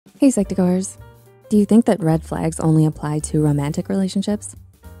Hey Psych2Goers, do you think that red flags only apply to romantic relationships?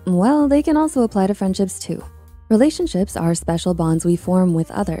 Well, they can also apply to friendships too. Relationships are special bonds we form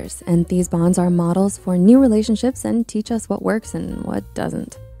with others, and these bonds are models for new relationships and teach us what works and what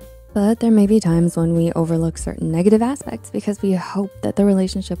doesn't. But there may be times when we overlook certain negative aspects because we hope that the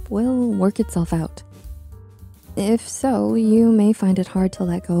relationship will work itself out. If so, you may find it hard to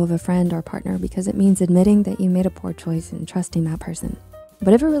let go of a friend or partner because it means admitting that you made a poor choice in trusting that person.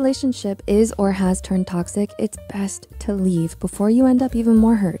 But if a relationship is or has turned toxic, it's best to leave before you end up even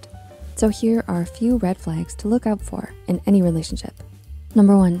more hurt. So here are a few red flags to look out for in any relationship.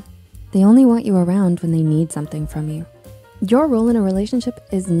 Number 1, they only want you around when they need something from you. Your role in a relationship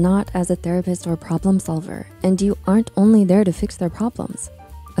is not as a therapist or problem solver, and you aren't only there to fix their problems.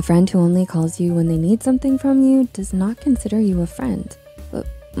 A friend who only calls you when they need something from you does not consider you a friend, but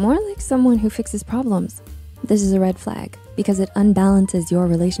more like someone who fixes problems. This is a red flag because it unbalances your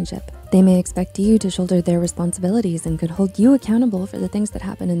relationship. They may expect you to shoulder their responsibilities and could hold you accountable for the things that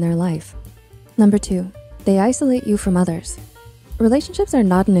happen in their life. Number 2, they isolate you from others. Relationships are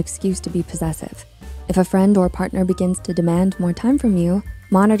not an excuse to be possessive. If a friend or partner begins to demand more time from you,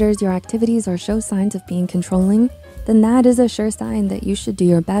 monitors your activities, or shows signs of being controlling, then that is a sure sign that you should do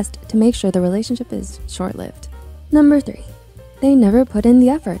your best to make sure the relationship is short-lived. Number 3, they never put in the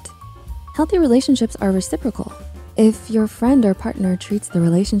effort. Healthy relationships are reciprocal. If your friend or partner treats the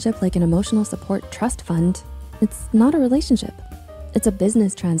relationship like an emotional support trust fund, it's not a relationship. It's a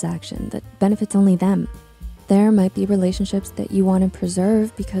business transaction that benefits only them. There might be relationships that you want to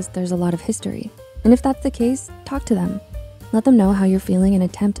preserve because there's a lot of history. And if that's the case, talk to them. Let them know how you're feeling and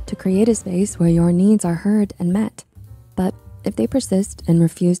attempt to create a space where your needs are heard and met. But if they persist and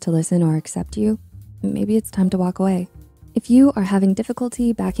refuse to listen or accept you, maybe it's time to walk away. If you are having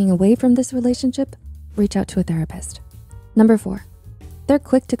difficulty backing away from this relationship, reach out to a therapist. Number 4, they're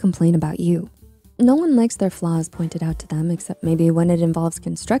quick to complain about you. No one likes their flaws pointed out to them except maybe when it involves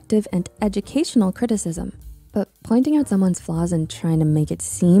constructive and educational criticism. But pointing out someone's flaws and trying to make it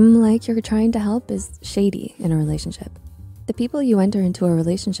seem like you're trying to help is shady in a relationship. The people you enter into a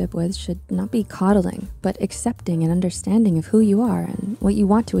relationship with should not be coddling, but accepting and understanding of who you are and what you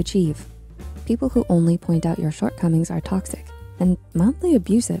want to achieve. People who only point out your shortcomings are toxic and mildly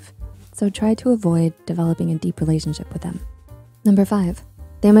abusive, so try to avoid developing a deep relationship with them. Number 5,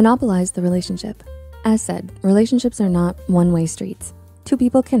 they monopolize the relationship. As said, relationships are not one-way streets. Two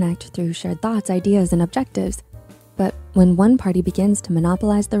people connect through shared thoughts, ideas, and objectives. But when one party begins to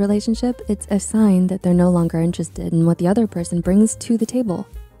monopolize the relationship, it's a sign that they're no longer interested in what the other person brings to the table.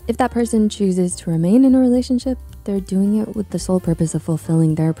 If that person chooses to remain in a relationship, they're doing it with the sole purpose of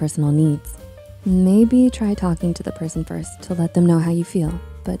fulfilling their personal needs. Maybe try talking to the person first to let them know how you feel.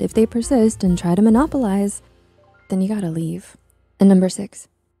 But if they persist and try to monopolize, then you gotta leave. And number 6,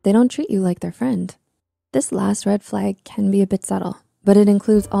 they don't treat you like their friend. This last red flag can be a bit subtle, but it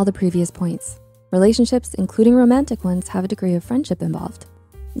includes all the previous points. Relationships, including romantic ones, have a degree of friendship involved.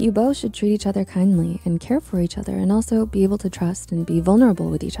 You both should treat each other kindly and care for each other, and also be able to trust and be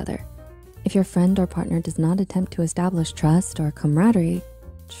vulnerable with each other. If your friend or partner does not attempt to establish trust or camaraderie,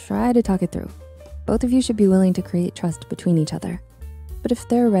 try to talk it through. Both of you should be willing to create trust between each other. But if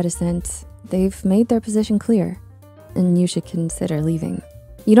they're reticent, they've made their position clear, and you should consider leaving.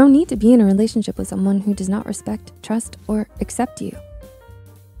 You don't need to be in a relationship with someone who does not respect, trust, or accept you.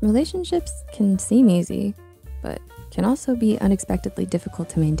 Relationships can seem easy, but can also be unexpectedly difficult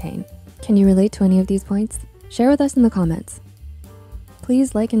to maintain. Can you relate to any of these points? Share with us in the comments.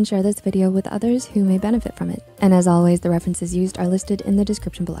 Please like and share this video with others who may benefit from it. And as always, the references used are listed in the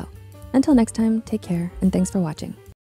description below. Until next time, take care, and thanks for watching.